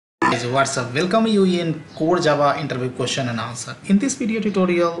Guys, what's up? Welcome you in Core Java interview question and answer. In this video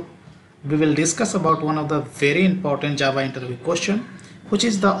tutorial, we will discuss about one of the very important Java interview question, which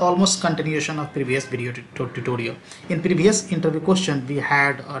is the almost continuation of previous video tutorial. In previous interview question, we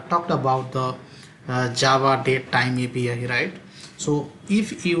had talked about the Java date time API, right? So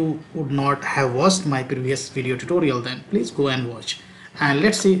if you would not have watched my previous video tutorial, then please go and watch. And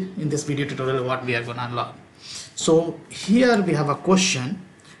let's see in this video tutorial what we are going to learn. So here we have a question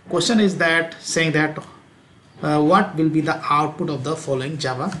is that saying that what will be the output of the following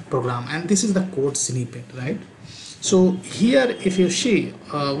Java program, and this is the code snippet, right? So here if you see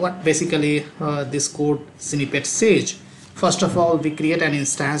what basically this code snippet says, first of all we create an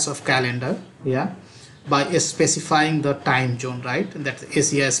instance of calendar, yeah, by specifying the time zone, right? That's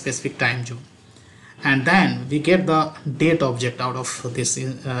ACI specific time zone, and then we get the date object out of this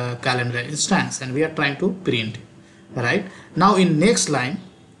calendar instance, and we are trying to print, right? Now in next line,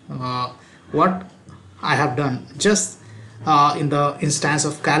 what I have done, just in the instance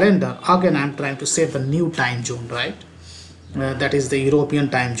of calendar, again I'm trying to set the new time zone, right? That is the European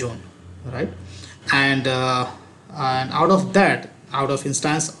time zone, right? And out of that, out of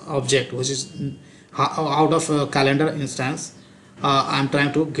instance object, which is out of calendar instance, I'm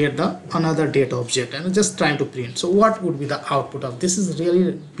trying to get the another date object and just trying to print. So what would be the output of this? Is really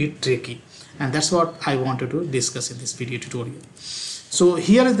a bit tricky, and that's what I wanted to discuss in this video tutorial. So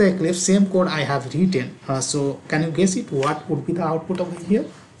here is the Eclipse, same code I have written. So can you guess it? What would be the output over here?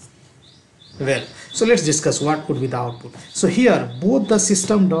 Well, so let's discuss what would be the output. So here both the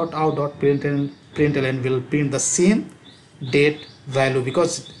system.out.println will print the same date value,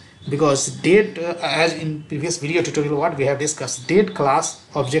 because date, as in previous video tutorial what we have discussed, date class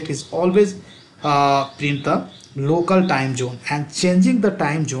object is always print the local time zone, and changing the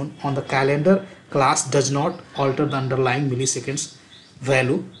time zone on the calendar class does not alter the underlying milliseconds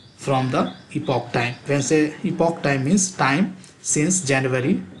value from the epoch time. When say epoch time means time since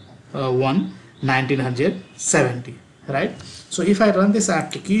January 1, 1970, right? So if I run this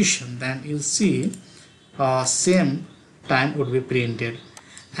application, then you'll see same time would be printed,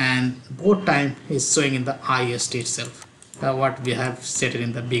 and both time is showing in the IST itself, what we have set it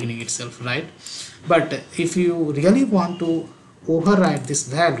in the beginning itself, right? But if you really want to override this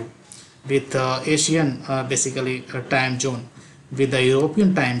value with Asian basically time zone with the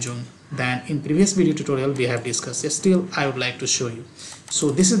European time zone, then in previous video tutorial we have discussed. Still I would like to show you. So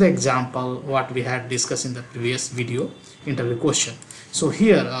this is the example what we had discussed in the previous video interview question. So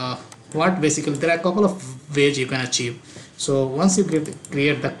here what basically there are a couple of ways you can achieve. So once you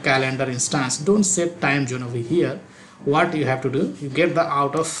create the calendar instance, don't set time zone over here. What you have to do, you get the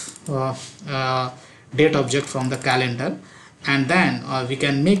out of date object from the calendar, and then we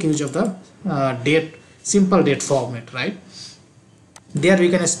can make use of the date, simple date format, right? There we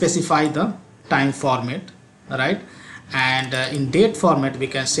can specify the time format, right? And in date format we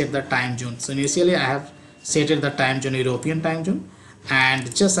can set the time zone. So initially I have set the time zone European time zone,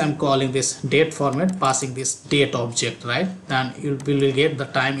 and just I'm calling this date format, passing this date object, right? Then you will get the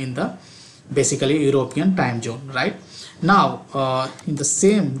time in the basically European time zone, right? Now in the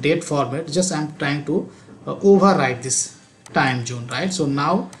same date format, just I'm trying to override this time zone, right? So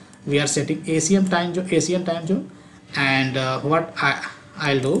now we are setting Asian time zone, and what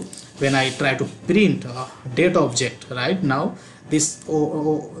I'll do when I try to print date object, right? Now this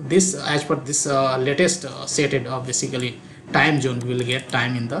this as per this latest setted of basically time zone, we will get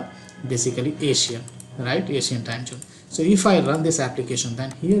time in the basically Asian, right? Asian time zone. So if I run this application,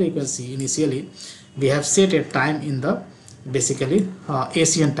 then here you can see initially we have set a time in the basically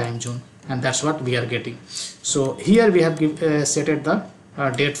Asian time zone, and that's what we are getting. So here we have set the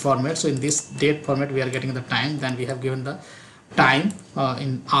date format. So in this date format we are getting the time, then we have given the time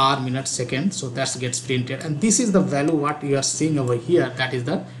in hour, minute, second, so that gets printed, and this is the value what you are seeing over here, that is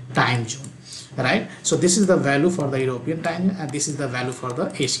the time zone, right? So this is the value for the European time zone, and this is the value for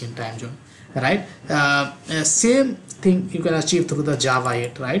the Asian time zone, right? Same thing you can achieve through the Java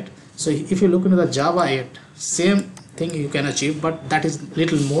 8, right? So if you look into the Java 8, same thing you can achieve, but that is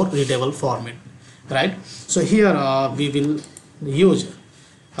little more readable format, right? So here we will use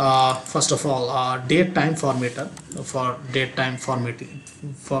first of all date time formatter for date time formatting.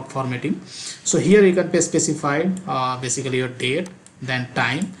 So here you can specify basically your date, then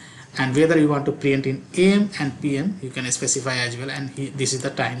time, and whether you want to print in AM and PM you can specify as well, and this is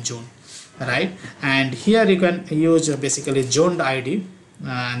the time zone, right? And here you can use basically zone ID,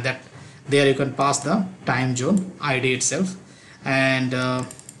 and that there you can pass the time zone ID itself, and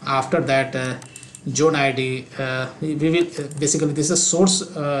after that zone ID, we will basically this is source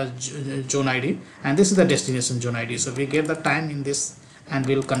zone ID, and this is the destination zone ID. So we get the time in this and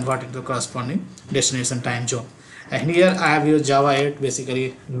we'll convert it to corresponding destination time zone. And here I have used Java 8,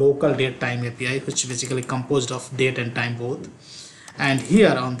 basically local date time API, which is basically composed of date and time both. And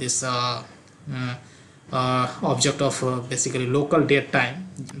here on this object of basically local date time,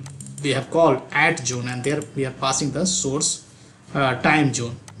 we have called at zone, and there we are passing the source time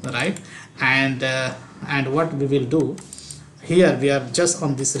zone, right? And what we will do here, we are just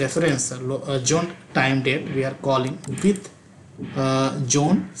on this reference zone time date, we are calling with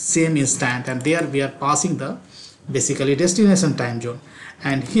zone same instant, and there we are passing the basically destination time zone.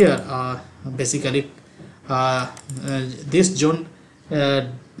 And here basically this zone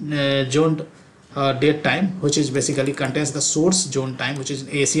date time, which is basically contains the source zone time, which is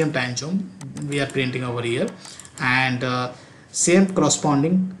Asian time zone, we are printing over here. And same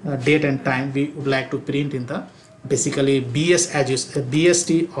corresponding date and time we would like to print in the basically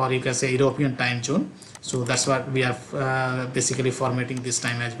BST, or you can say European time zone. So that's what we are basically formatting this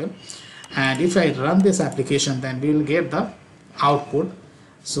time as well. And if I run this application, then we will get the output.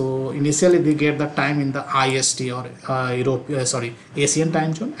 So initially we get the time in the IST, or Asian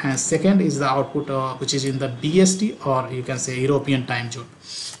time zone, and second is the output which is in the BST, or you can say European time zone.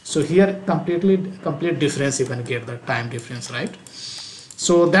 So here complete difference, you can get the time difference, right?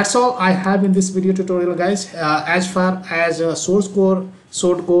 So that's all I have in this video tutorial, guys. As far as source code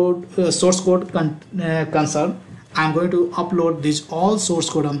concerned, I'm going to upload this all source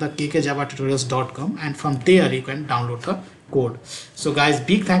code on the kkjavatutorials.com, and from there you can download the code. So guys,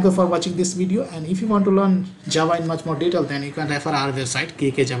 big thank you for watching this video, and if you want to learn Java in much more detail, then you can refer our website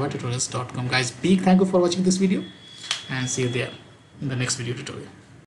kkjavatutorials.com. Guys, big thank you for watching this video, and see you there in the next video tutorial.